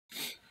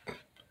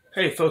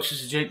Hey folks,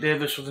 this is Jake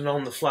Davis with an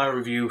On the Fly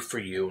review for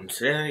you, and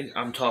today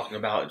I'm talking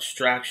about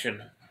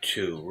Extraction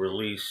 2,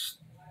 released,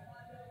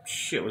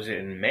 was it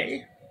in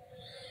May?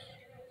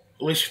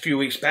 At least a few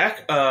weeks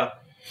back.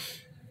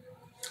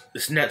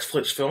 This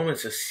Netflix film,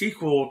 it's a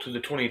sequel to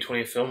the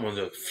 2020 film, one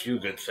of the few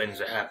good things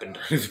that happened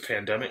during the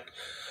pandemic.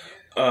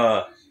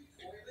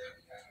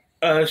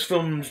 This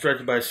film is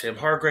directed by Sam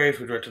Hargrave,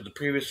 who directed the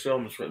previous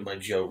film. It's written by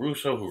Joe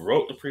Russo, who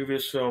wrote the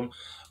previous film.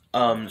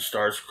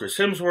 Stars Chris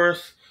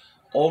Hemsworth,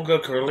 Olga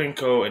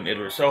Kurylenko, and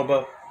Idris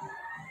Elba.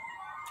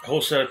 The whole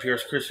setup here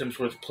is Chris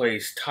Hemsworth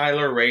plays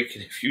Tyler Rake,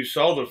 and if you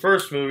saw the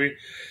first movie,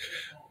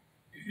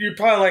 you're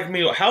probably like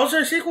me. How's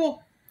there a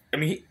sequel? I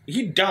mean,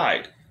 he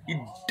died.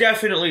 He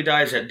definitely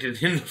dies in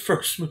the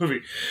first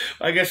movie.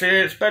 I guess I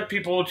didn't expect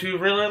people to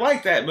really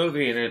like that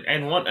movie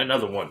and want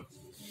another one.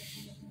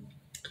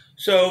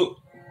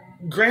 So,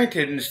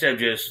 granted, instead of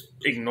just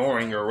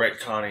ignoring or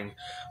retconning,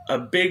 a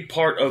big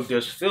part of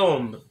this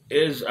film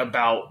is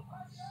about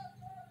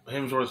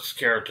Hemsworth's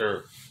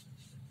character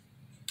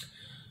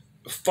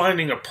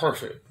finding a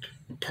perfect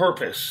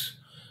purpose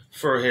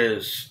for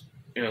his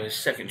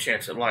second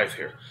chance at life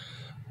here.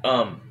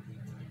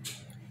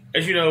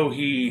 As you know,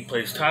 he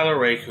plays Tyler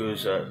Rake,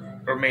 who's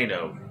or may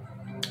know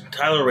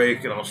Tyler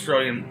Rake, an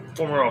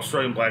former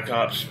Australian Black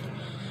Ops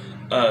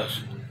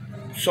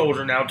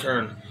soldier, now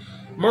turned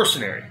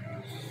mercenary.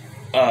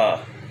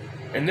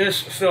 In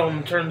this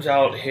film, turns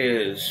out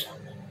his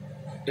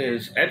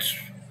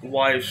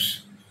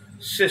ex-wife's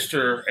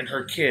sister and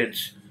her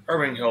kids are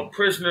being held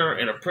prisoner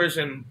in a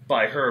prison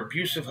by her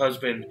abusive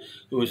husband,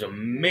 who is a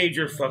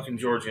major fucking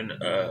Georgian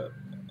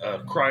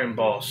crime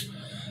boss.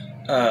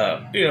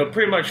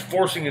 Pretty much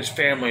forcing his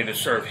family to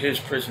serve his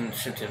prison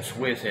sentence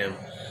with him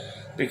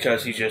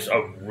because he's just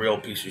a real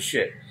piece of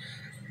shit.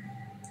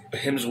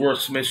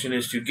 Hemsworth's mission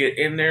is to get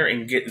in there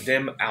and get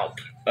them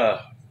out.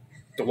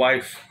 The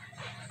wife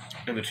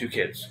and the two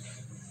kids.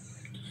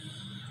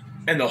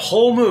 And the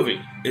whole movie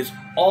is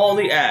all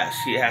the ass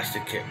he has to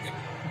kick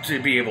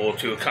to be able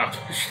to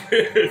accomplish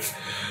this.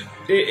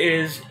 It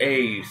is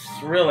a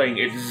thrilling,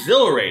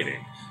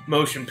 exhilarating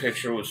motion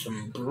picture with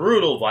some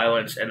brutal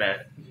violence and an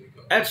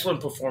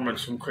excellent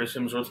performance from Chris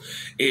Hemsworth.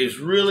 It is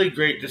really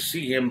great to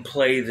see him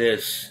play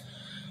this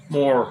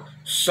more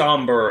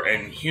somber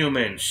and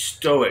human,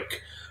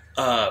 stoic,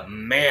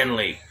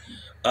 manly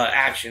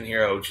action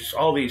hero. Just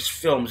all these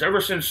films.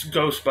 Ever since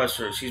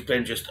Ghostbusters, he's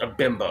been just a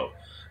bimbo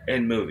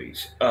in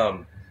movies.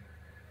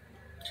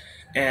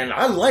 And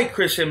I like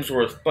Chris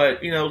Hemsworth,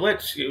 but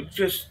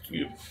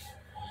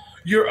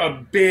you're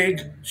a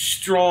big,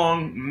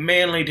 strong,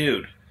 manly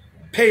dude.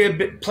 Play a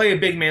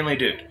big, manly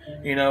dude.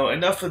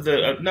 Enough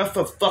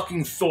of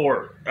fucking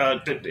Thor.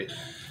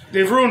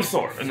 They've ruined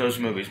Thor in those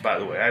movies, by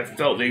the way. I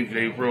felt they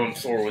ruined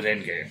Thor with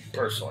Endgame,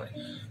 personally.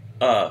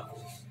 I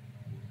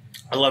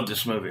love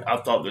this movie. I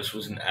thought this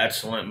was an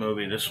excellent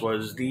movie. This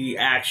was the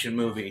action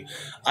movie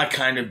I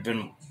kind of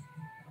been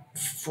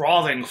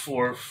frothing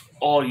for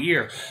all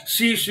year.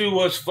 Sisu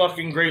was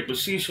fucking great, but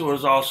Sisu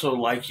was also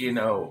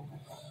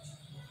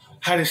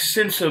had a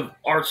sense of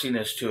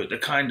artsiness to it, the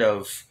kind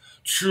of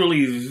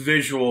truly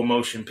visual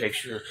motion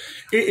picture.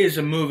 It is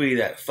a movie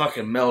that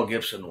fucking Mel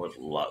Gibson would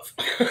love.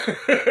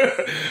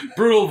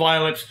 Brutal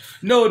violence,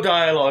 no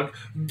dialogue,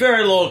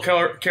 very little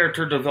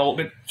character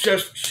development.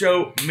 Just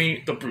show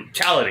me the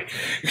brutality.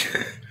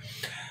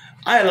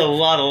 I had a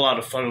lot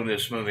of fun with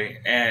this movie,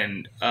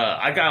 and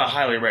I gotta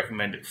highly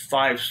recommend it.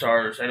 5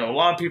 stars. I know a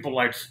lot of people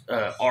liked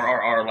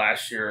RRR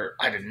last year.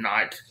 I did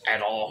not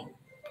at all,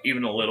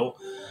 even a little.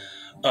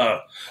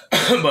 But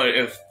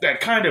if that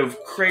kind of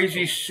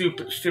crazy,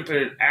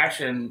 stupid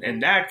action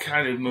and that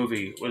kind of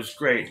movie was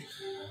great,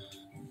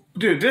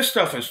 dude, this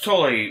stuff is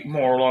totally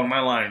more along my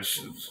lines.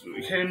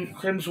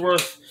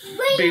 Hemsworth.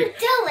 What are you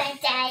doing,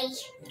 Daddy?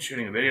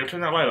 Shooting a video.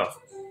 Turn that light off.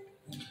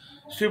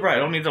 It's too bright. I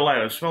don't need the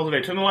light. I smell the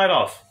day. Turn the light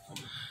off.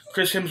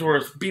 Chris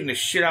Hemsworth beating the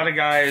shit out of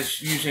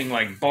guys using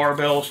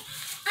barbells.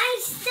 I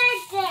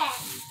said that.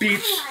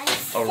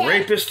 Beats a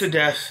rapist to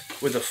death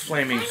with a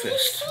flaming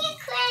fist.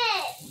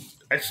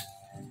 That's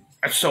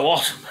so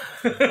awesome.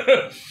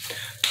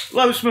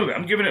 Love this movie.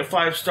 I'm giving it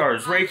 5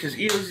 stars. Rake is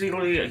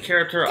easily a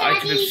character I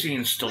could have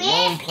seen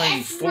Stallone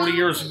playing 40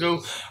 years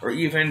ago, or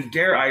even,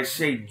 dare I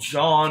say,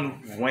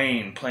 John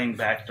Wayne playing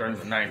back during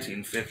the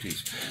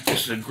 1950s.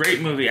 This is a great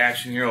movie,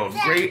 action hero,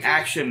 great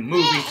action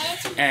movie,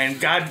 and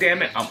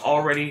goddamn it, I'm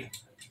already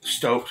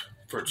stoked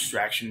for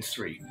Extraction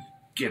 3.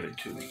 Give it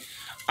to me.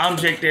 I'm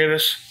Jake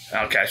Davis, and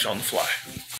I'll catch you on the fly.